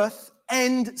earth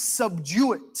and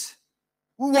subdue it.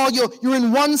 While you're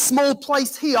in one small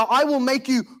place here, I will make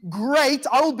you great.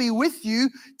 I will be with you.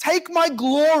 Take my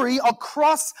glory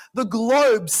across the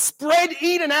globe. Spread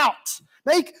Eden out.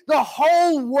 Make the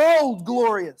whole world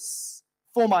glorious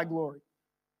for my glory.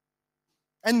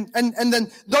 And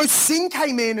then though sin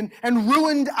came in and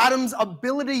ruined Adam's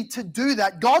ability to do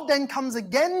that, God then comes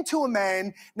again to a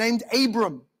man named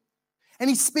Abram. And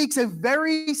he speaks a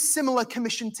very similar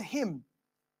commission to him.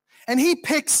 And he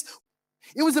picks,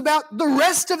 it was about the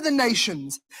rest of the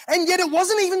nations. And yet it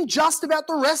wasn't even just about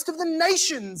the rest of the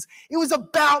nations. It was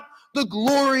about the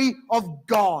glory of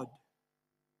God.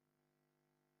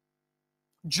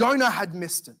 Jonah had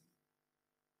missed it.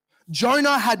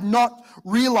 Jonah had not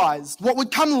realized what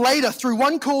would come later through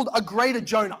one called a greater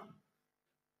Jonah.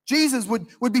 Jesus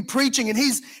would be preaching and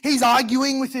he's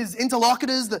arguing with his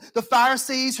interlocutors, the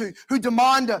Pharisees who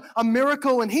demand a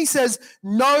miracle. And he says,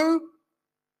 no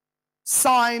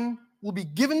sign will be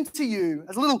given to you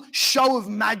as a little show of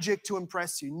magic to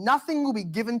impress you. Nothing will be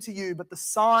given to you but the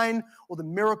sign or the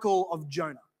miracle of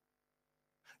Jonah.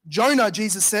 Jonah,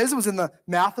 Jesus says, was in the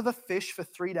mouth of a fish for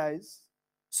 3 days.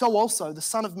 So also the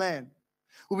Son of Man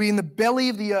will be in the belly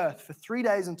of the earth for 3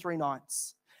 days and 3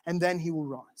 nights, and then he will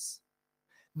rise.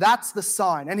 That's the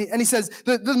sign. And he says,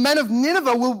 the men of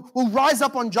Nineveh will rise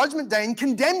up on judgment day and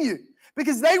condemn you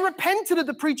because they repented at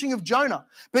the preaching of Jonah.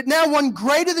 But now one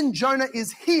greater than Jonah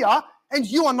is here and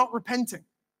you are not repenting.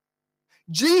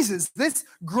 Jesus, this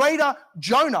greater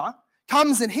Jonah,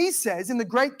 comes and he says in the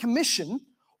Great Commission,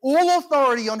 all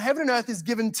authority on heaven and earth is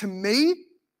given to me.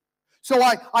 So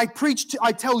I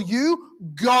tell you,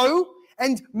 go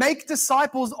and make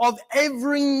disciples of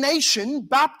every nation,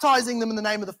 baptizing them in the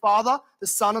name of the Father, the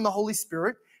Son, and the Holy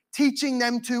Spirit, teaching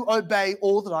them to obey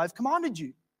all that I've commanded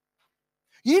you.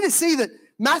 You need to see that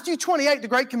Matthew 28, the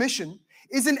Great Commission,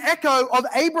 is an echo of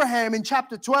Abraham in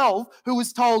chapter 12, who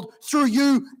was told, through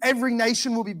you, every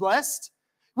nation will be blessed,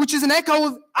 which is an echo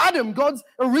of Adam, God's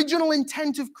original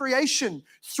intent of creation.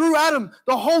 Through Adam,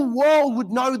 the whole world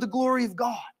would know the glory of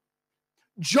God.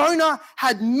 Jonah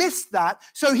had missed that,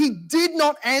 so he did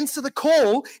not answer the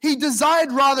call. He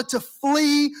desired rather to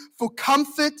flee for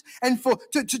comfort and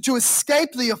to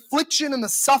escape the affliction and the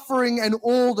suffering and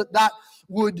all that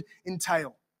would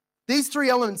entail. These 3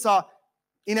 elements are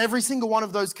in every single one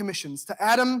of those commissions, to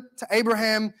Adam, to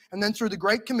Abraham, and then through the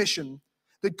Great Commission,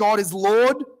 that God is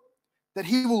Lord, that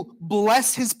he will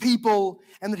bless his people,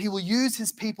 and that he will use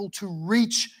his people to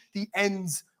reach the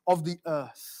ends of the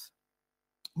earth.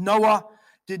 Noah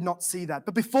did not see that.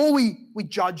 But before we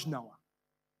judge Jonah,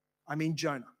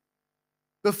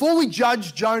 before we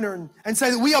judge Jonah and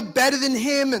say that we are better than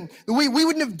him and that we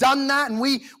wouldn't have done that and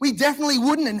we definitely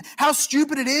wouldn't, and how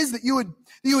stupid it is that you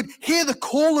would hear the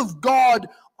call of God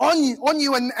on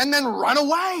you and then run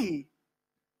away.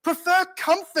 Prefer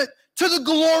comfort to the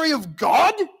glory of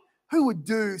God? Who would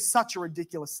do such a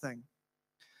ridiculous thing?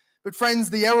 But friends,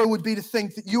 the error would be to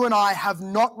think that you and I have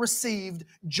not received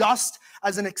just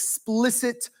as an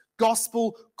explicit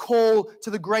gospel call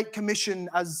to the Great Commission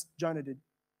as Jonah did.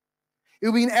 It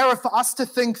would be an error for us to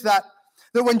think that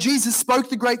when Jesus spoke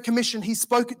the Great Commission, he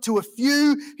spoke it to a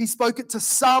few, he spoke it to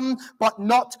some, but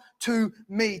not to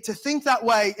me. To think that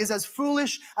way is as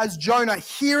foolish as Jonah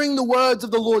hearing the words of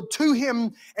the Lord to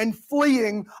him and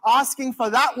fleeing, asking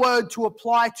for that word to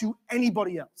apply to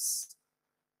anybody else.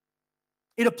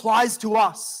 It applies to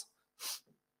us.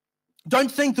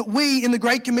 Don't think that we in the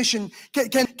Great Commission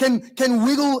can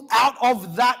wiggle out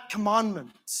of that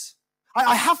commandment.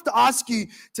 I have to ask you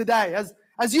today,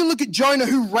 as you look at Jonah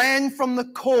who ran from the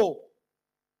call,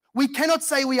 we cannot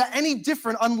say we are any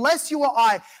different unless you or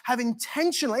I have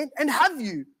intentionally, and have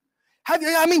you?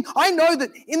 I know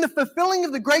that in the fulfilling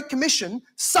of the Great Commission,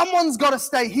 someone's got to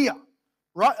stay here,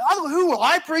 right? Who will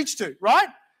I preach to, right?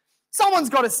 Someone's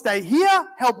got to stay here,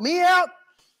 help me out.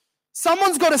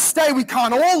 Someone's got to stay. We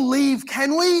can't all leave,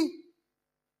 can we?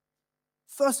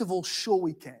 First of all, sure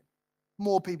we can.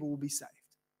 More people will be saved.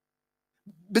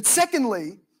 But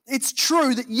secondly, it's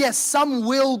true that yes, some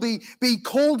will be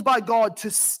called by God to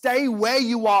stay where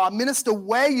you are, minister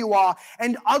where you are,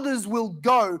 and others will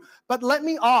go. But let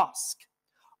me ask,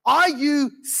 are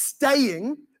you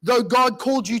staying though God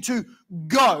called you to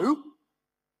go?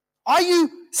 Are you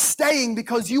staying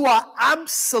because you are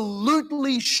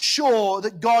absolutely sure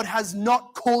that God has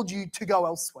not called you to go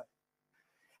elsewhere?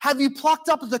 Have you plucked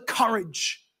up the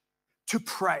courage to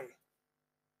pray?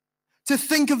 To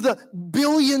think of the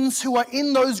billions who are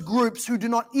in those groups who do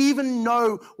not even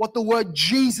know what the word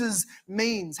Jesus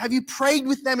means? Have you prayed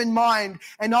with them in mind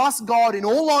and asked God in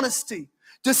all honesty,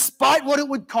 despite what it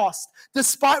would cost,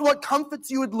 despite what comforts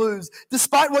you would lose,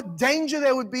 despite what danger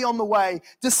there would be on the way,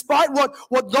 despite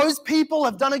what those people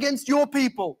have done against your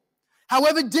people,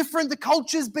 however different the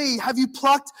cultures be, have you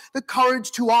plucked the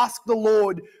courage to ask the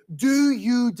Lord, do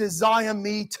you desire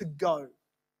me to go?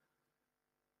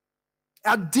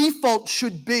 Our default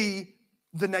should be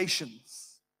the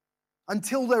nations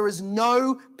until there is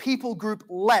no people group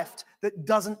left that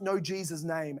doesn't know Jesus'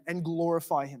 name and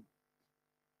glorify him.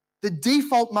 The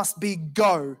default must be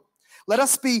go. Let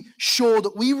us be sure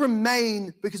that we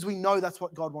remain because we know that's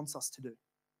what God wants us to do.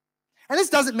 And this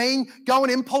doesn't mean go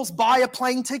and impulse buy a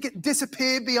plane ticket,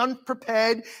 disappear, be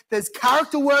unprepared. There's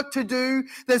character work to do.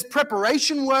 There's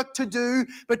preparation work to do.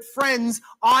 But friends,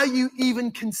 are you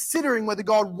even considering whether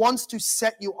God wants to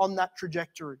set you on that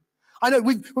trajectory? I know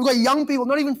we've got young people,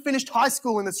 not even finished high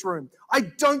school in this room. I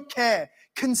don't care.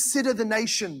 Consider the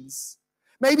nations.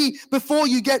 Maybe before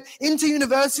you get into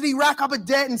university, rack up a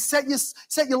debt and set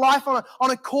your life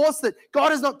on a course that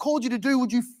God has not called you to do.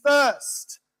 Would you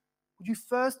first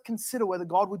consider whether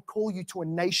God would call you to a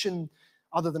nation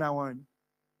other than our own?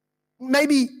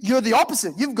 Maybe you're the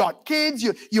opposite. You've got kids,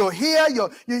 you're here,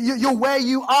 you're where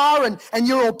you are, and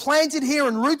you're all planted here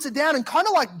and roots are down. And kind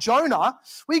of like Jonah,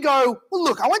 we go, well,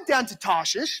 look, I went down to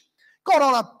Tarshish,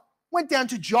 went down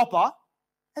to Joppa,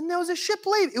 and there was a ship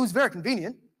leaving. It was very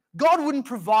convenient. God wouldn't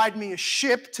provide me a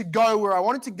ship to go where I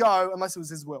wanted to go unless it was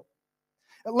his will.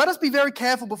 Let us be very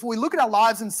careful before we look at our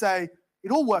lives and say,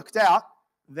 it all worked out,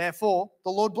 therefore the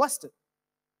Lord blessed it.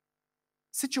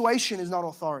 Situation is not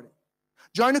authority.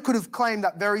 Jonah could have claimed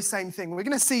that very same thing. We're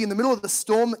going to see in the middle of the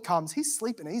storm that comes, he's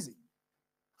sleeping easy.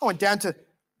 I went down to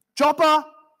Joppa,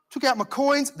 took out my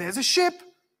coins, there's a ship.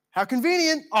 How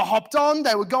convenient. I hopped on,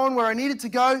 they were going where I needed to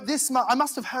go. I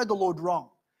must have heard the Lord wrong.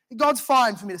 God's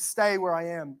fine for me to stay where I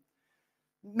am.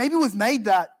 Maybe we've made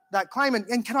that claim.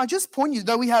 And can I just point you,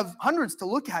 though we have hundreds to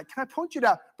look at, can I point you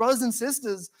to brothers and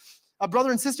sisters, a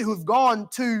brother and sister who have gone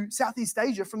to Southeast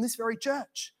Asia from this very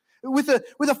church with a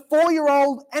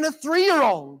 4-year-old and a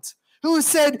 3-year-old who have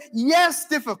said, yes,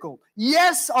 difficult,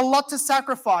 yes, a lot to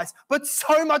sacrifice, but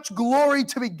so much glory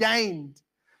to be gained.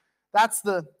 That's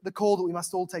the call that we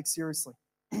must all take seriously.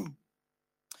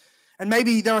 And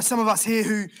maybe there are some of us here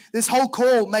who this whole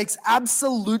call makes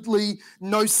absolutely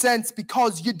no sense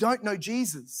because you don't know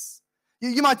Jesus.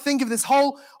 You might think of this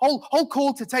whole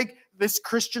call to take this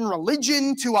Christian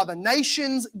religion to other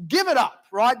nations. Give it up,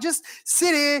 right? Just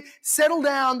sit here, settle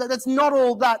down. That's not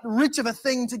all that rich of a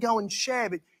thing to go and share.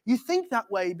 But you think that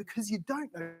way because you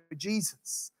don't know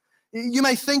Jesus. You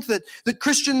may think that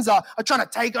Christians are trying to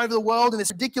take over the world in this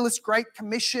ridiculous Great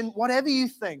Commission. Whatever you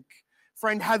think,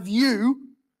 friend, have you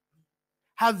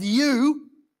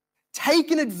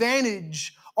taken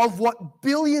advantage of what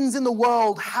billions in the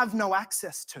world have no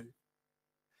access to?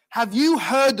 Have you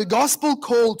heard the gospel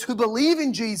call to believe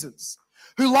in Jesus,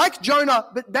 who, like Jonah,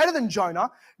 but better than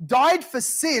Jonah, died for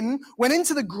sin, went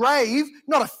into the grave,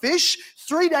 not a fish,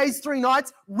 3 days, 3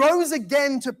 nights, rose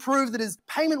again to prove that his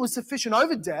payment was sufficient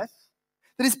over death,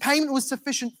 that his payment was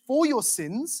sufficient for your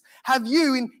sins, have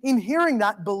you, in hearing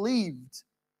that, believed?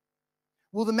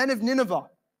 Will the men of Nineveh,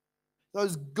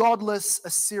 those godless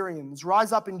Assyrians,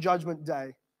 rise up in judgment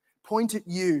day, point at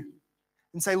you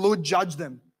and say, Lord, judge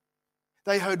them?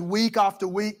 They heard week after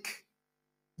week,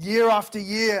 year after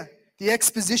year, the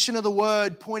exposition of the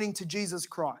word pointing to Jesus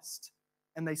Christ,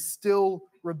 and they still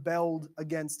rebelled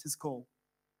against his call.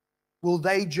 Will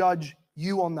they judge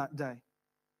you on that day?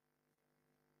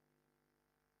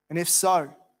 And if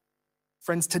so,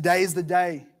 friends, today is the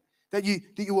day that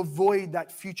you avoid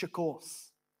that future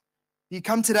course. You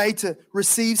come today to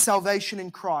receive salvation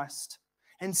in Christ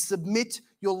and submit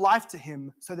your life to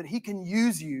him so that he can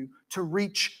use you to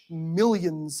reach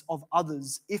millions of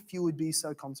others if you would be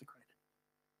so consecrated.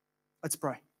 Let's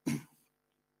pray.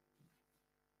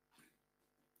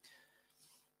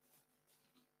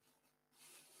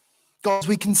 God, as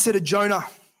we consider Jonah,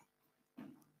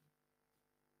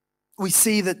 we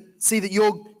see that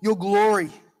your glory,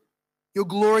 your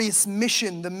glorious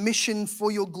mission, the mission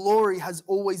for your glory has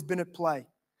always been at play.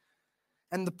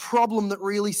 And the problem that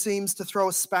really seems to throw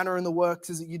a spanner in the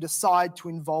works is that you decide to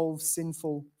involve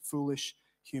sinful, foolish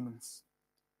humans.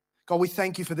 God, we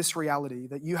thank you for this reality,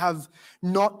 that you have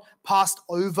not passed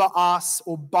over us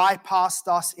or bypassed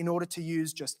us in order to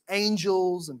use just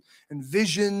angels and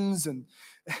visions and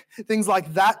things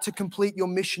like that to complete your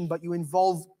mission, but you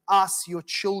involve us, your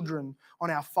children, on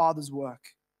our Father's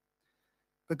work.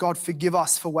 But God, forgive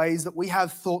us for ways that we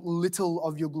have thought little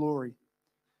of your glory.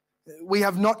 We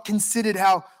have not considered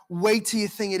how weighty a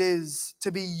thing it is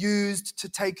to be used to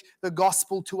take the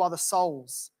gospel to other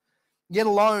souls, yet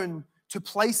alone to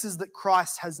places that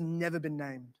Christ has never been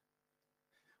named.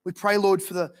 We pray, Lord,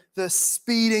 for the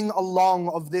speeding along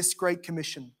of this great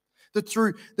commission, that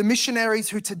through the missionaries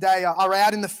who today are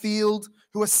out in the field,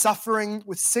 who are suffering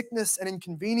with sickness and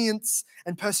inconvenience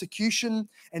and persecution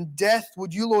and death,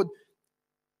 would you, Lord,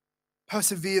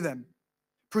 persevere them,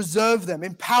 preserve them,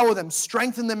 empower them,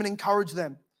 strengthen them and encourage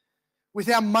them. With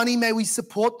our money, may we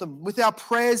support them. With our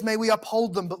prayers, may we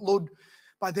uphold them. But Lord,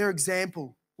 by their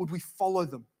example, would we follow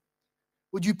them?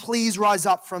 Would you please rise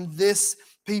up from this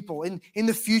people, in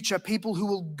the future, people who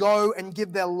will go and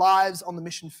give their lives on the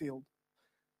mission field.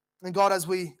 And God, as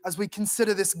we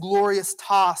consider this glorious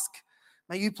task,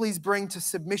 may you please bring to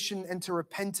submission and to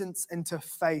repentance and to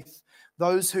faith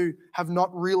those who have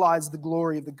not realized the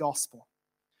glory of the gospel,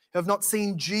 who have not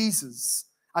seen Jesus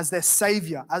as their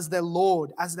Savior, as their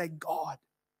Lord, as their God.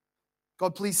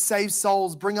 God, please save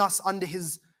souls, bring us under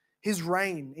his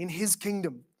reign, in his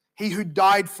kingdom, he who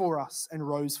died for us and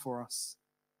rose for us.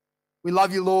 We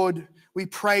love you, Lord. We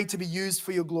pray to be used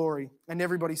for your glory. And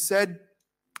everybody said,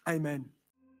 amen.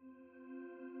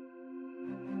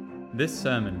 This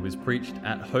sermon was preached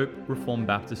at Hope Reformed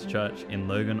Baptist Church in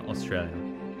Logan, Australia.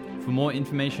 For more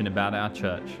information about our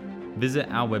church, visit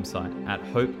our website at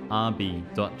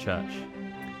hoperb.church.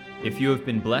 If you have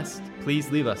been blessed,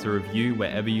 please leave us a review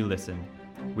wherever you listen.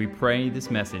 We pray this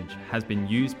message has been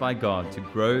used by God to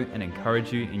grow and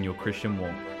encourage you in your Christian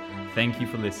walk. Thank you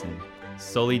for listening.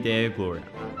 Soli Deo Gloria.